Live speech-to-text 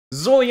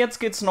So, jetzt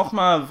geht's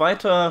nochmal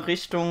weiter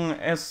Richtung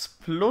S+.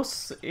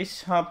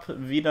 Ich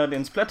habe wieder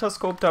den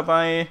Splatterscope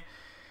dabei.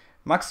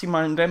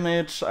 Maximalen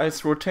Damage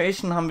als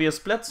Rotation haben wir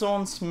Splat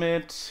Zones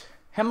mit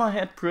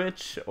Hammerhead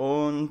Bridge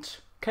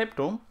und Cape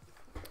Dome.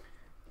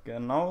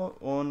 Genau,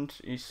 und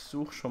ich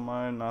suche schon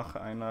mal nach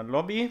einer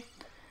Lobby.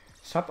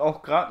 Ich habe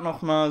auch gerade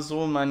nochmal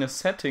so meine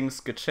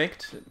Settings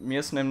gecheckt.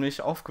 Mir ist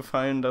nämlich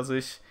aufgefallen, dass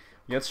ich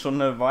jetzt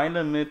schon eine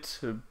Weile mit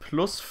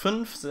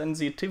 +5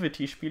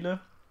 Sensitivity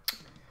spiele.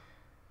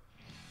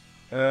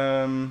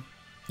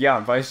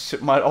 Ja, weil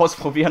ich mal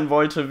ausprobieren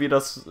wollte, wie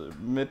das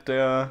mit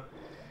der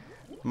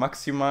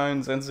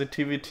maximalen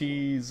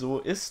Sensitivity so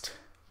ist.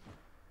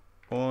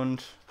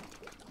 Und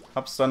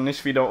hab's dann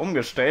nicht wieder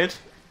umgestellt.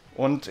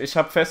 Und ich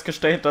habe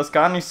festgestellt, dass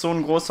gar nicht so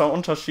ein großer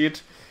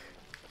Unterschied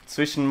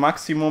zwischen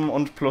Maximum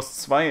und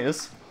 +2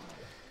 ist.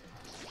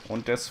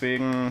 Und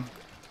deswegen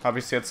habe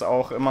ich es jetzt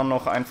auch immer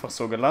noch einfach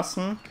so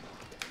gelassen.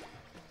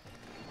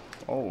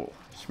 Oh,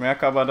 ich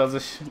merke aber, dass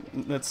ich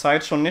eine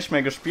Zeit schon nicht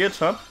mehr gespielt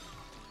habe.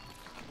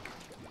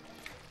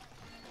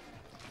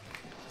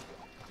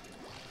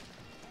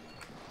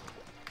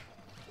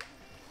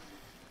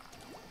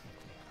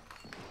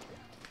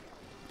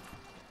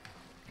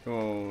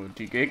 So,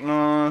 die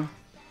Gegner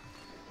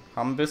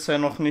haben bisher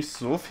noch nicht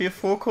so viel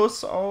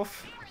Fokus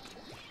auf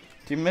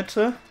die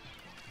Mitte.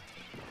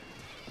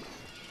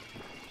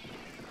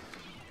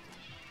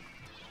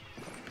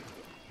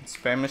 Jetzt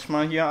spam ich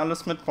mal hier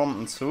alles mit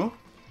Bomben zu.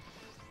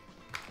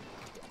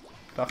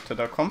 Dachte,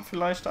 da kommt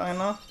vielleicht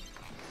einer.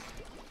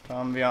 Da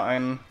haben wir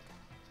einen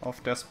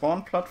auf der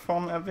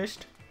Spawn-Plattform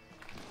erwischt.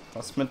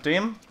 Was mit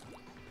dem?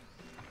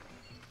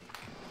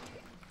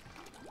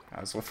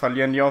 Ja, so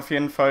verlieren die auf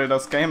jeden Fall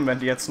das Game, wenn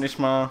die jetzt nicht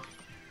mal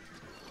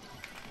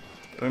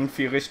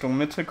irgendwie Richtung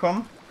Mitte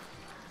kommen.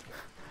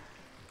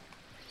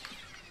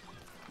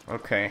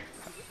 Okay.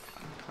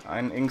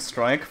 Ein Ink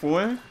Strike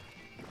wohl.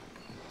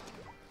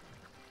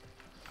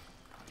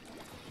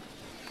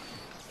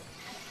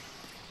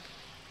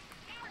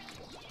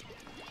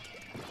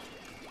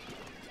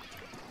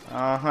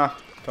 Aha,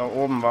 da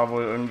oben war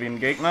wohl irgendwie ein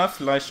Gegner.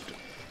 Vielleicht...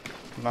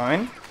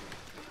 Nein.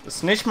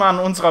 Ist nicht mal an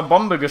unserer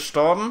Bombe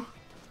gestorben.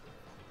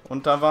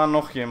 Und da war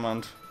noch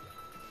jemand.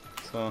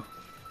 So.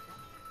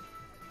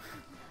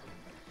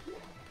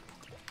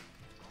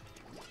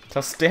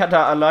 Dass der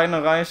da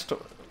alleine reicht,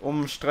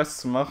 um Stress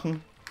zu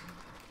machen.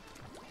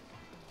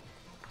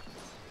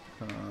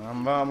 Da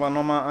haben wir aber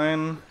nochmal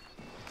einen.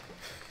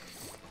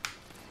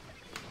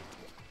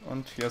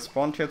 Und hier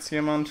spawnt jetzt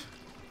jemand.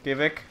 Geh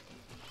weg.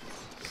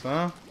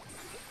 So.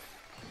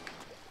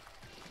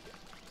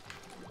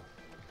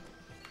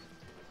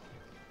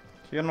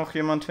 Hier noch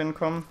jemand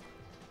hinkommen.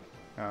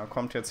 Ja,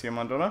 kommt jetzt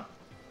jemand, oder?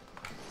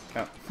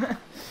 Ja.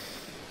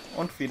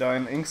 Und wieder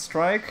ein Ink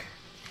Strike.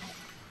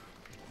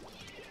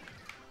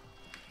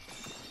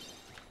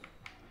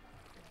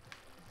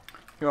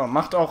 Ja,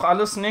 macht auch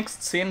alles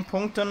nichts. 10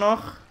 Punkte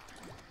noch.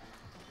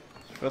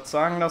 Ich würde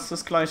sagen, das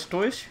ist gleich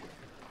durch.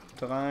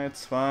 3,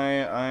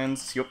 2,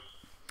 1, jupp.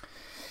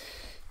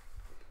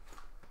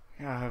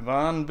 Ja,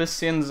 war ein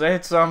bisschen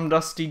seltsam,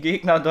 dass die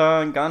Gegner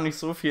da gar nicht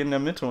so viel in der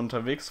Mitte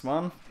unterwegs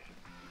waren.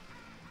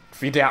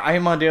 Wie der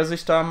Eimer, der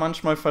sich da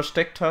manchmal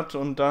versteckt hat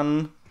und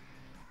dann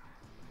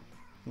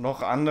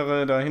noch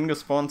andere dahin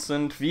gespawnt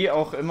sind. Wie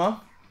auch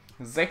immer.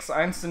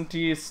 6-1 sind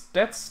die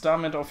Stats,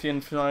 damit auf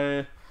jeden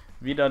Fall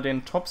wieder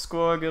den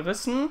Topscore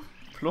gerissen.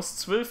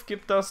 +12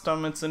 gibt das,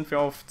 damit sind wir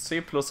auf C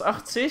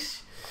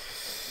 +80.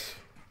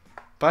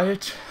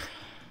 Bald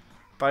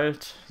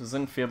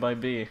sind wir bei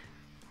B.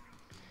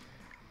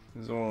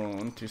 So,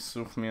 und ich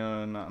suche mir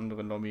eine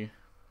andere Lobby.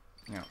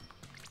 Ja.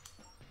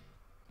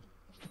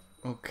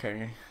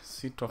 Okay,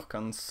 sieht doch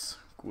ganz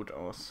gut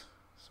aus.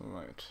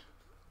 Soweit.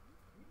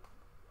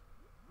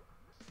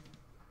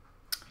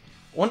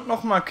 Und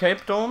nochmal Cape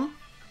Dome.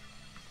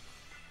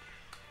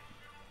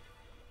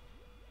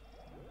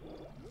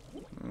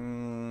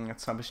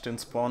 Jetzt habe ich den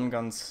Spawn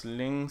ganz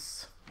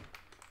links.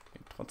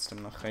 Geht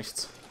trotzdem nach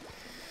rechts.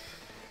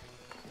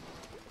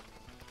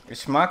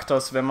 Ich mag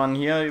das, wenn man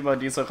hier über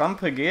diese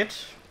Rampe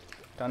geht,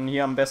 dann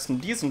hier am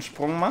besten diesen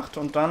Sprung macht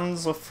und dann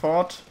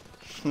sofort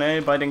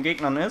schnell bei den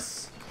Gegnern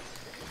ist.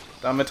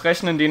 Damit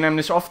rechnen die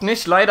nämlich oft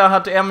nicht. Leider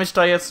hat er mich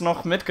da jetzt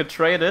noch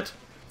mitgetradet.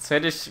 Jetzt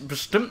hätte ich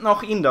bestimmt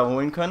noch ihn da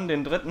holen können,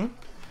 den dritten.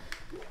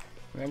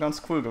 Wäre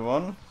ganz cool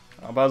geworden.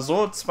 Aber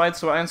so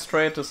 2:1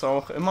 Trade ist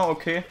auch immer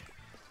okay.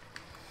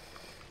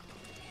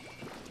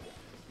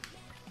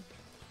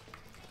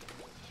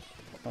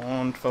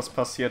 Und was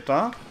passiert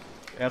da?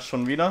 Er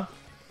schon wieder.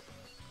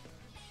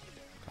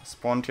 Da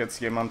spawnt jetzt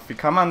jemand. Wie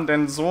kann man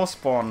denn so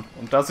spawnen?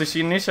 Und dass ich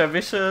ihn nicht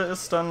erwische,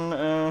 ist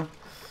dann...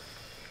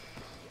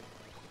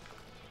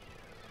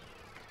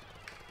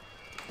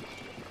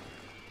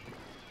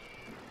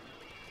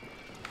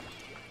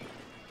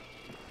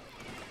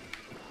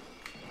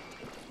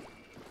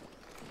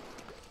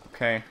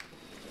 Okay.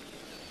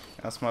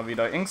 Erstmal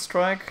wieder Ink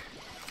Strike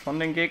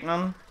von den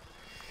Gegnern.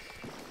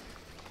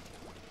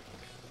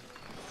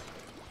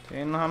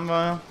 Den haben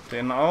wir.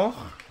 Den auch.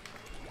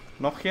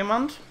 Noch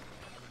jemand?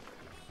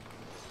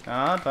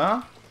 Ja,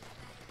 da.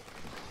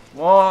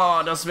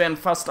 Boah, das wären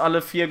fast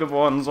alle 4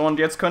 geworden. So, und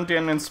jetzt könnt ihr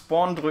in den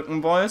Spawn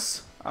drücken,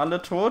 Boys.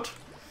 Alle tot.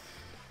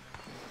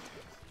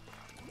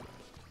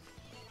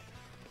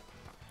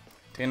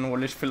 Den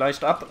hole ich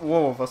vielleicht ab.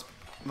 Wow,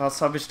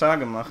 was habe ich da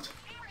gemacht?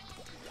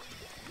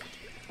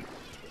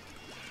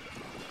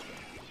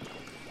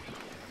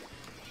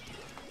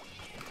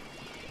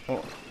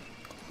 Oh.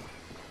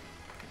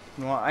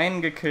 Nur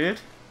einen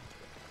gekillt.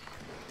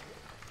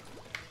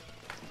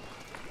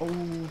 Oh.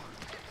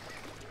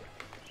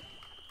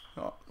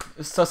 Ja,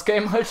 ist das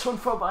Game halt schon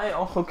vorbei?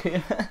 Auch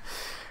okay.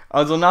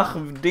 Also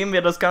nachdem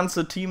wir das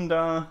ganze Team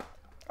da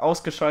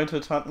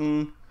ausgeschaltet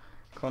hatten,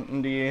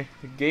 konnten die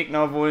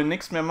Gegner wohl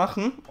nichts mehr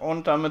machen.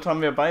 Und damit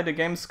haben wir beide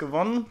Games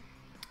gewonnen.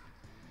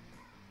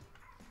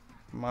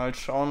 Mal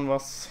schauen,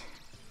 was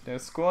der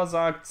Score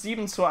sagt.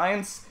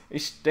 7:1.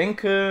 Ich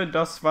denke,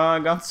 das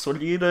war ganz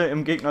solide.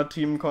 Im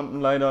Gegnerteam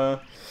konnten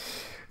leider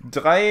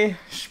 3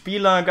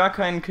 Spieler gar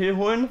keinen Kill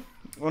holen.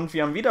 Und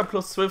wir haben wieder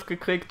plus 12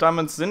 gekriegt.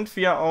 Damit sind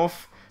wir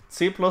auf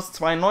C plus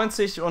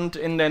 92. Und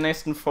in der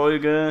nächsten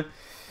Folge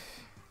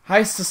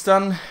heißt es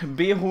dann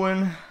B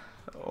holen.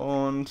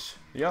 Und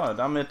ja,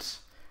 damit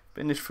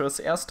bin ich fürs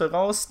Erste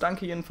raus.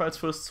 Danke jedenfalls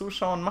fürs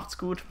Zuschauen. Macht's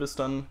gut. Bis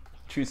dann.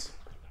 Tschüss.